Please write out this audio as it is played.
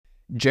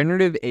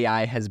generative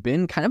AI has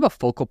been kind of a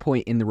focal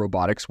point in the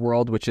robotics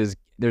world, which is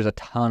there's a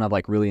ton of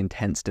like really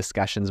intense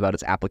discussions about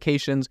its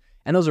applications.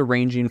 And those are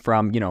ranging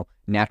from,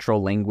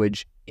 natural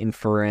language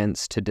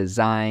inference to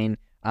design.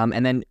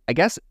 And then I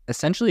guess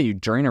essentially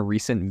during a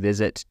recent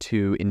visit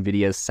to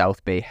Nvidia's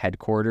South Bay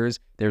headquarters,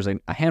 there's a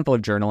handful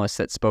of journalists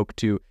that spoke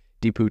to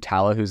Deepu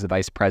Talla, who's the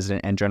vice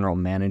president and general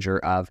manager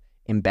of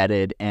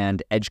embedded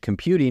and edge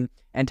computing.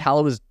 And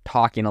Talla was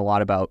talking a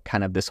lot about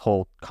kind of this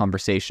whole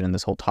conversation and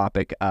this whole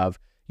topic of,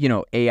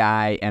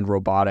 AI and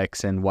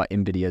robotics and what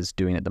Nvidia is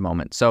doing at the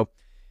moment. So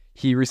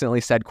he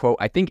recently said, quote,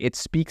 "I think it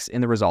speaks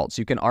in the results.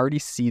 You can already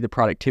see the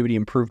productivity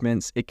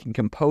improvements. It can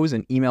compose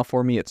an email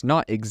for me. It's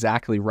not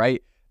exactly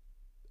right,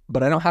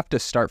 but I don't have to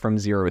start from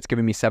zero. It's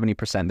giving me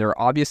 70%. There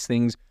are obvious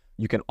things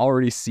you can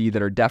already see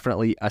that are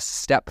definitely a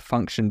step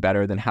function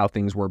better than how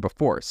things were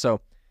before.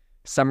 So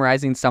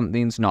summarizing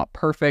something's not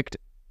perfect.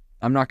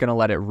 I'm not going to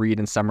let it read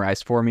and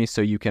summarize for me,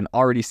 so you can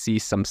already see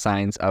some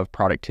signs of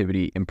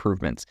productivity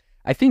improvements."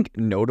 I think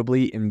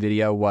notably,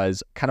 Nvidia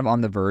was kind of on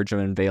the verge of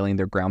unveiling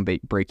their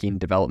groundbreaking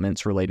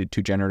developments related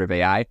to generative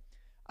AI.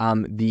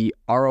 The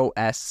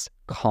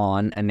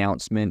ROS-Con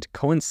announcement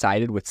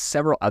coincided with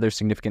several other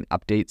significant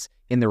updates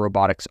in the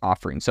robotics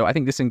offering. So I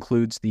think this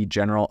includes the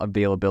general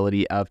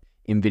availability of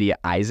NVIDIA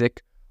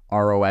Isaac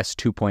ROS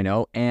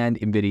 2.0 and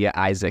NVIDIA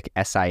Isaac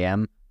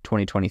SIM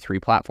 2023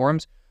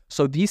 platforms.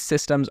 So these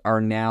systems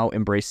are now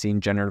embracing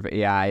generative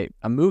AI,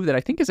 a move that I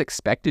think is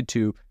expected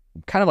to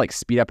kind of like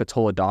speed up its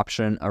whole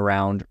adoption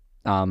around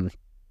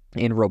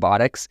in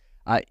robotics.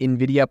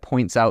 NVIDIA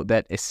points out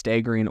that a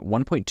staggering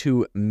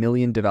 1.2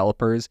 million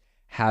developers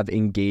have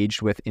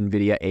engaged with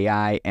NVIDIA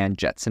AI and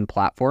Jetson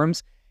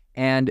platforms.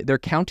 And they're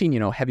counting,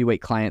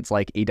 heavyweight clients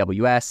like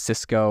AWS,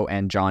 Cisco,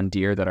 and John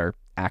Deere that are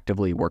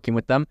actively working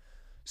with them.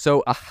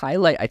 So a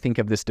highlight, I think,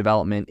 of this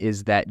development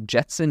is that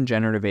Jetson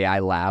Generative AI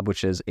Lab,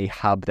 which is a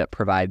hub that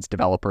provides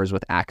developers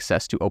with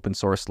access to open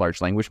source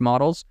large language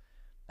models.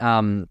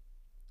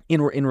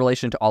 In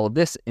relation to all of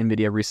this,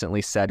 NVIDIA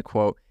recently said,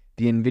 quote,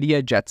 "The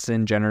NVIDIA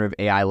Jetson Generative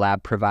AI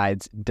Lab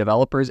provides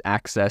developers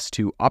access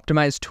to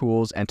optimized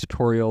tools and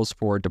tutorials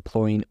for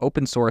deploying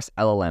open source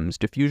LLMs,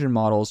 diffusion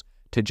models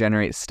to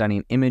generate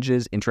stunning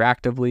images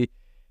interactively,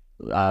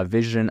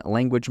 vision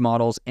language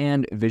models,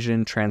 and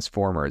vision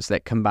transformers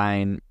that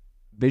combine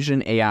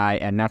vision AI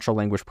and natural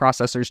language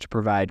processors to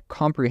provide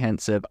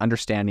comprehensive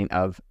understanding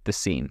of the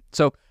scene."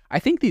 So I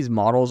think these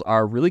models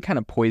are really kind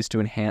of poised to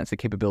enhance the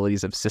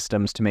capabilities of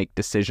systems to make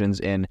decisions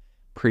in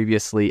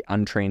previously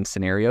untrained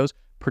scenarios,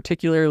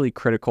 particularly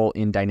critical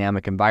in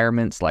dynamic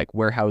environments like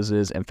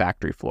warehouses and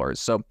factory floors.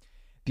 So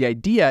the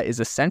idea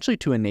is essentially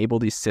to enable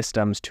these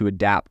systems to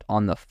adapt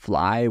on the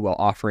fly while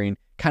offering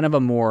kind of a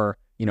more,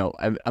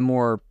 a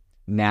more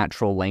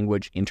natural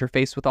language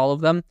interface with all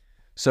of them.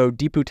 So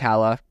Deepu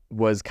Talla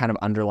was kind of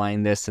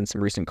underlying this in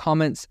some recent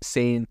comments,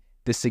 saying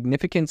the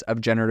significance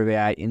of generative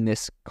AI in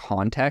this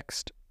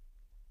context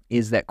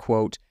is that,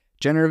 quote,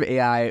 "Generative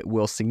AI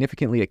will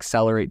significantly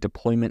accelerate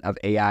deployment of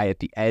AI at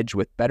the edge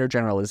with better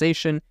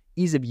generalization,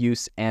 ease of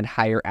use, and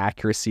higher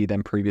accuracy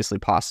than previously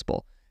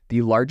possible.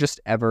 The largest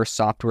ever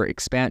software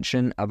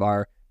expansion of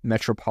our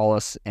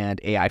Metropolis and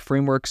AI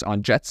frameworks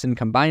on Jetson,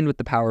 combined with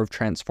the power of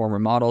transformer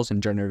models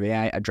and generative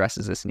AI,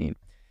 addresses this need."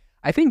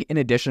 I think in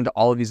addition to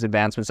all of these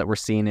advancements that we're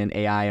seeing in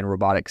AI and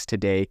robotics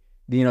today,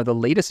 the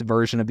latest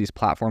version of these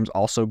platforms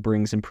also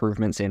brings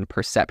improvements in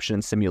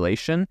perception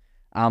simulation,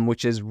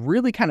 which is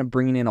really kind of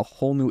bringing in a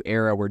whole new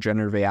era where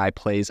generative AI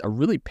plays a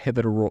really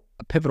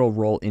pivotal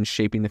role in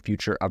shaping the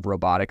future of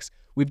robotics.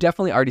 We've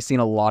definitely already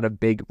seen a lot of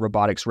big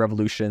robotics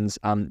revolutions.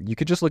 You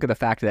could just look at the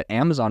fact that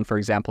Amazon, for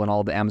example, and all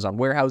of the Amazon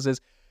warehouses,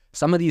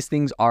 some of these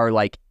things are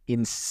like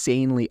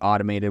insanely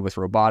automated with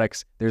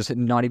robotics. There's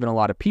not even a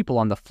lot of people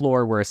on the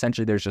floor, where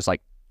essentially there's just like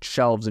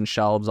shelves and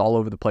shelves all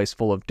over the place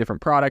full of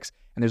different products.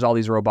 And there's all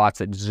these robots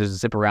that just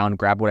zip around,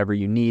 grab whatever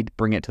you need,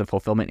 bring it to the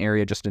fulfillment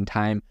area just in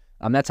time.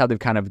 That's how they've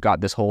kind of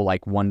got this whole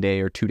like 1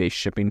 day or 2 day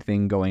shipping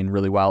thing going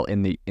really well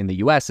in the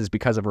US, is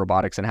because of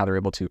robotics and how they're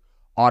able to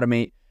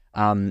automate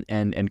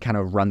and kind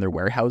of run their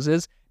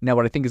warehouses. Now,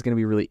 what I think is going to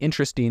be really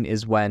interesting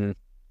is when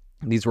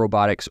these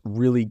robotics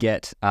really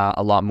get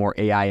a lot more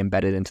AI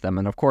embedded into them.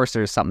 And of course,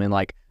 there's something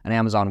like an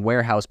Amazon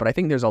warehouse, but I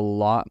think there's a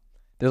lot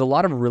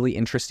of really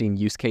interesting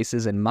use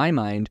cases in my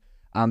mind,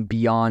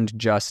 beyond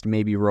just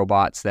maybe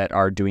robots that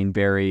are doing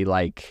very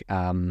like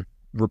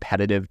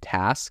repetitive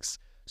tasks.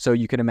 So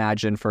you can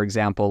imagine, for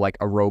example, like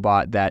a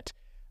robot that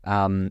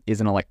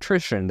is an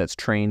electrician that's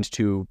trained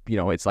to,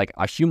 it's like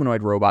a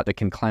humanoid robot that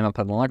can climb up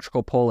an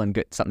electrical pole and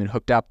get something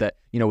hooked up that,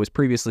 was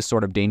previously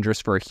sort of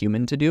dangerous for a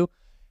human to do.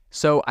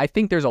 So I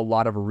think there's a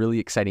lot of really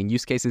exciting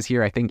use cases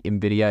here. I think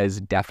NVIDIA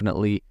is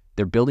definitely,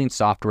 they're building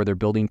software, they're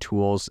building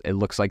tools. It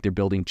looks like they're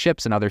building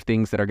chips and other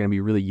things that are going to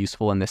be really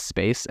useful in this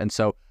space. And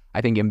so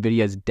I think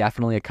NVIDIA is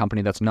definitely a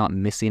company that's not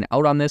missing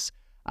out on this,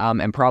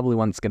 and probably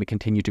one that's going to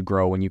continue to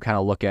grow. When you kind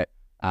of look at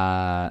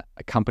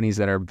companies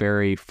that are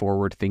very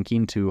forward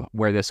thinking to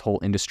where this whole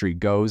industry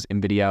goes,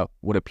 NVIDIA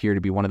would appear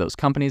to be one of those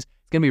companies.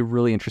 It's going to be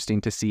really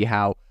interesting to see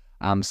how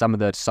some of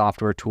the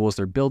software tools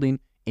they're building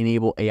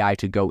enable AI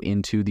to go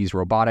into these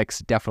robotics.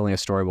 Definitely a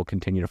story we'll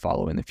continue to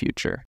follow in the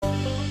future.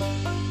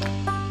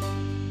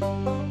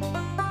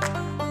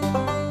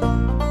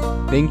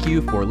 Thank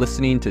you for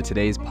listening to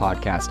today's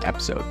podcast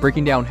episode,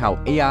 breaking down how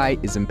AI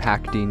is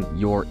impacting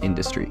your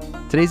industry.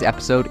 Today's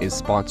episode is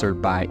sponsored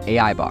by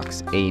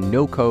AIbox, a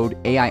no-code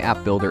AI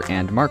app builder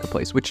and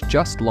marketplace, which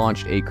just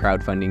launched a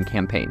crowdfunding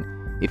campaign.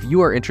 If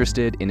you are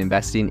interested in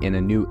investing in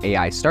a new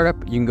AI startup,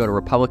 you can go to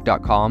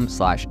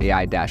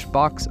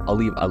republic.com/AI-box. I'll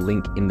leave a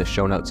link in the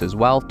show notes as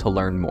well to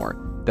learn more.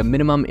 The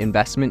minimum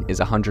investment is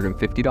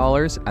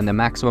 $150 and the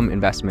maximum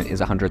investment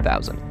is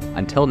 $100,000.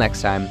 Until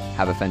next time,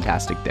 have a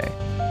fantastic day.